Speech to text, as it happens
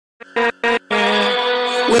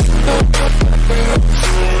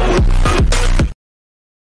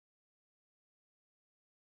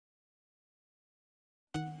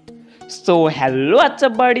So hello, what's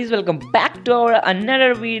up buddies, welcome back to our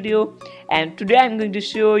another video, and today I'm going to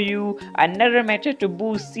show you another method to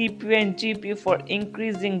boost CPU and GPU for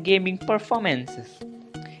increasing gaming performances.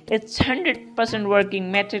 It's 100%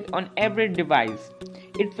 working method on every device.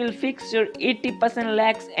 It will fix your 80%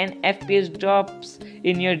 lags and FPS drops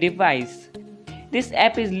in your device. This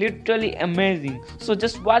app is literally amazing, so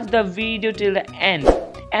just watch the video till the end.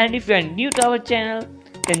 And if you are new to our channel,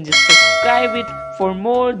 then just subscribe it for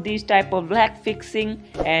more these type of lag fixing,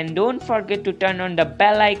 and don't forget to turn on the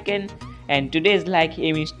bell icon. And today's like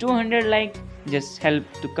aim is 200 likes, just help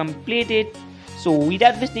to complete it. So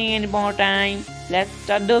without wasting any more time, let's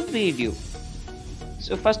start the video.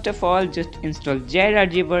 So first of all, just install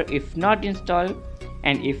Zarchiver if not installed,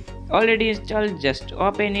 and if already installed, just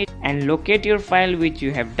open it and locate your file which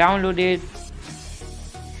you have downloaded.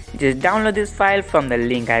 Just download this file from the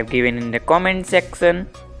link I've given in the comment section.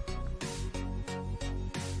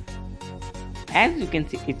 As you can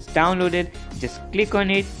see, it's downloaded. Just click on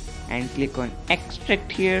it and click on extract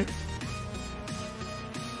here.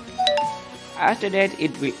 After that,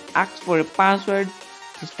 it will ask for a password.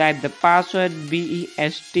 Just type the password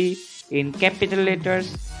BEST in capital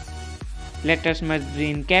letters. Letters must be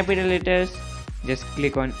in capital letters. Just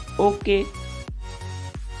click on OK.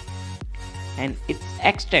 And it's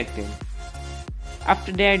extracted.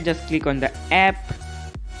 After that, just click on the app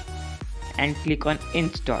and click on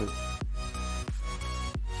install,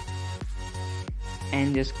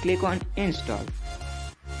 and just click on install.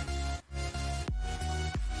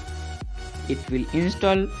 It will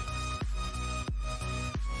install,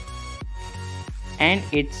 and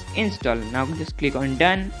it's installed. Now just click on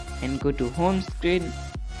done and go to home screen.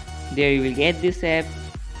 There you will get this app.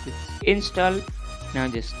 It's installed. Now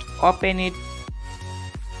just open it,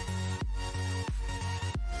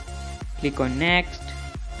 click on next,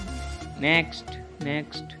 next,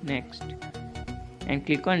 next, next, and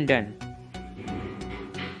click on done,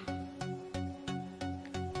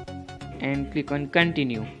 and click on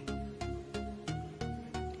continue.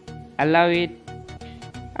 Allow it.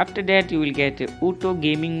 After that, you will get a auto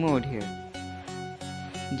gaming mode here.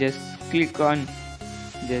 Just click on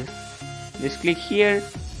just click here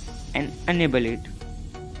and enable it,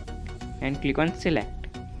 and click on select.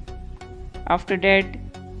 After that,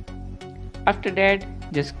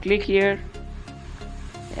 just click here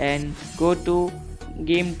and go to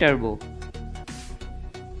game turbo.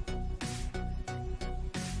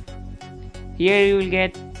 Here you will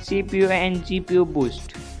get CPU and GPU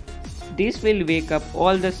boost. This will wake up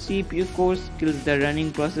all the CPU cores, kills the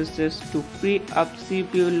running processes to free up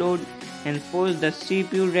CPU load and force the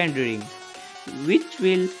CPU rendering, which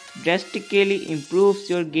will drastically improve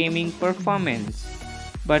your gaming performance,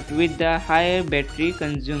 but with the higher battery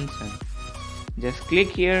consumption. Just click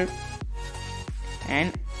here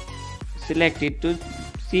and select it to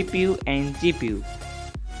CPU and GPU.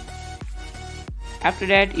 After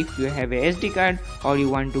that, if you have a SD card or you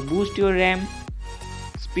want to boost your RAM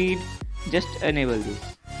speed, just enable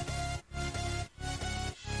this.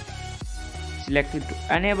 Select it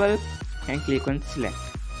to enable and click on select.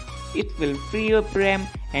 It will free up RAM,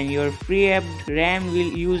 and your free up RAM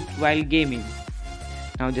will used while gaming.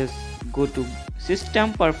 Now just go to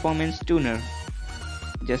System Performance Tuner.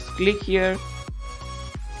 Just click here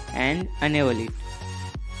and enable it.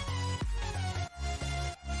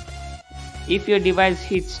 If your device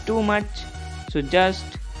hits too much, so just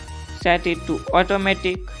set it to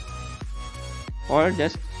automatic or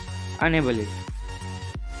just enable it.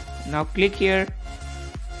 Now click here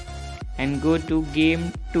and go to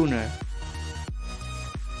Game Tuner.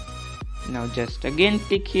 Now just again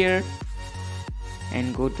click here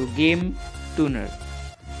and go to Game Tuner.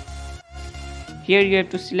 Here you have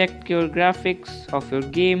to select your graphics of your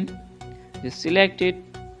game. Just select it.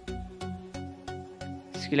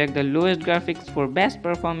 Select the lowest graphics for best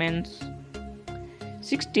performance,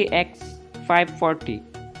 60x 540.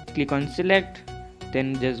 Click on select,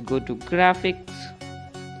 then just go to graphics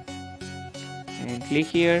and click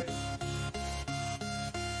here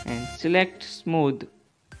and select smooth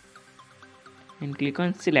and click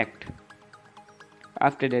on select.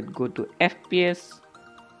 After that, go to FPS,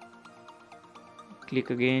 click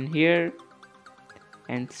again here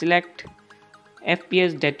and select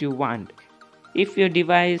FPS that you want. If your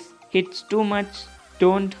device hits too much,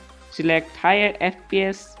 don't select higher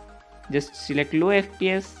FPS, just select low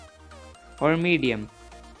FPS or medium.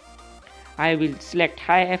 I will select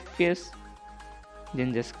high FPS,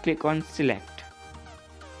 then just click on select.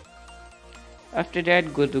 After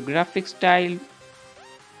that, go to graphic style,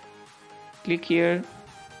 click here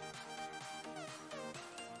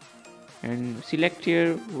and select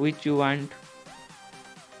here which you want.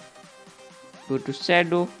 Go to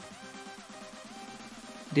shadow.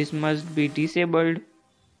 This must be disabled.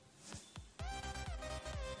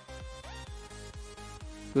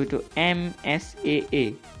 Go to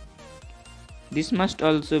MSAA. This must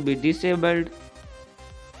also be disabled.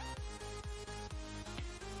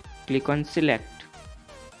 Click on select.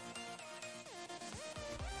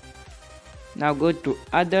 Now go to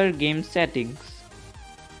other game settings.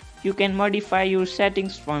 You can modify your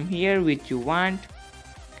settings from here which you want.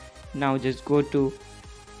 Now just go to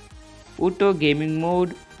auto gaming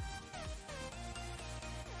mode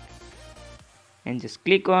and just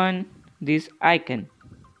click on this icon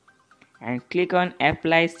and click on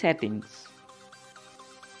apply settings.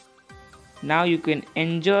 Now you can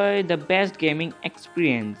enjoy the best gaming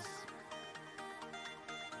experience.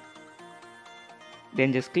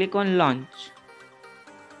 Then just click on launch.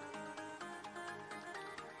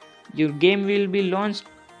 Your game will be launched.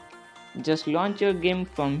 Just launch your game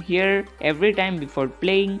from here every time before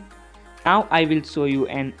playing. Now I will show you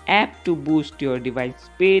an app to boost your device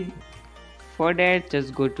speed. For that,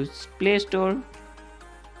 just go to Play Store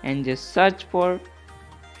and just search for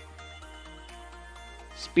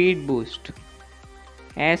Speed Boost.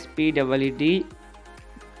 SPEED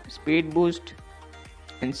Speed Boost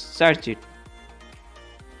and search it.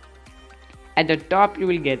 At the top you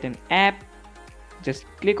will get an app. Just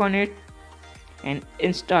click on it and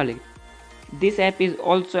install it. This app is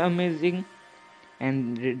also amazing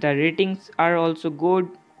and the ratings are also good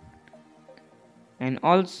and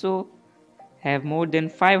also have more than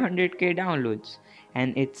 500k downloads,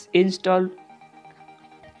 and it's installed,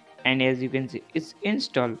 and as you can see it's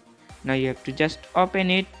installed. Now you have to just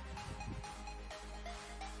open it.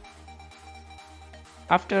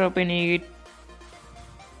 After opening it,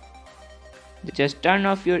 just turn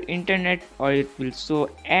off your internet or it will show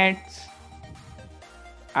ads.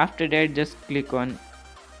 After that, just click on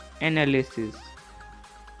analysis.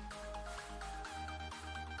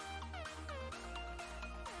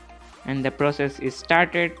 And the process is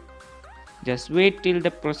started. Just wait till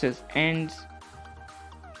the process ends.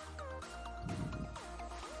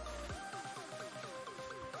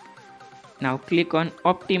 Now click on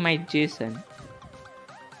optimization.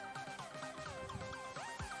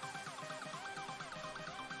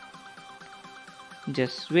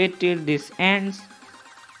 Just wait till this ends.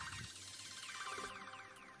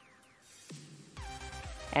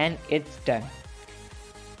 And it's done.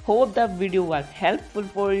 Hope the video was helpful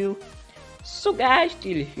for you. So guys,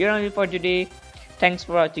 till here only for today. Thanks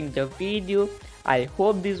for watching the video. I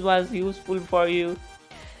hope this was useful for you.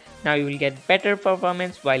 Now you will get better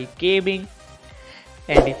performance while gaming.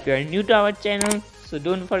 And if you are new to our channel, so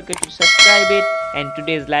don't forget to subscribe it. And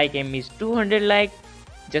today's like aim is 200 likes.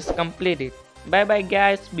 Just complete it. Bye bye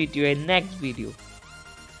guys. Meet you in next video.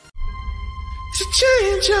 To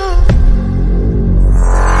change up.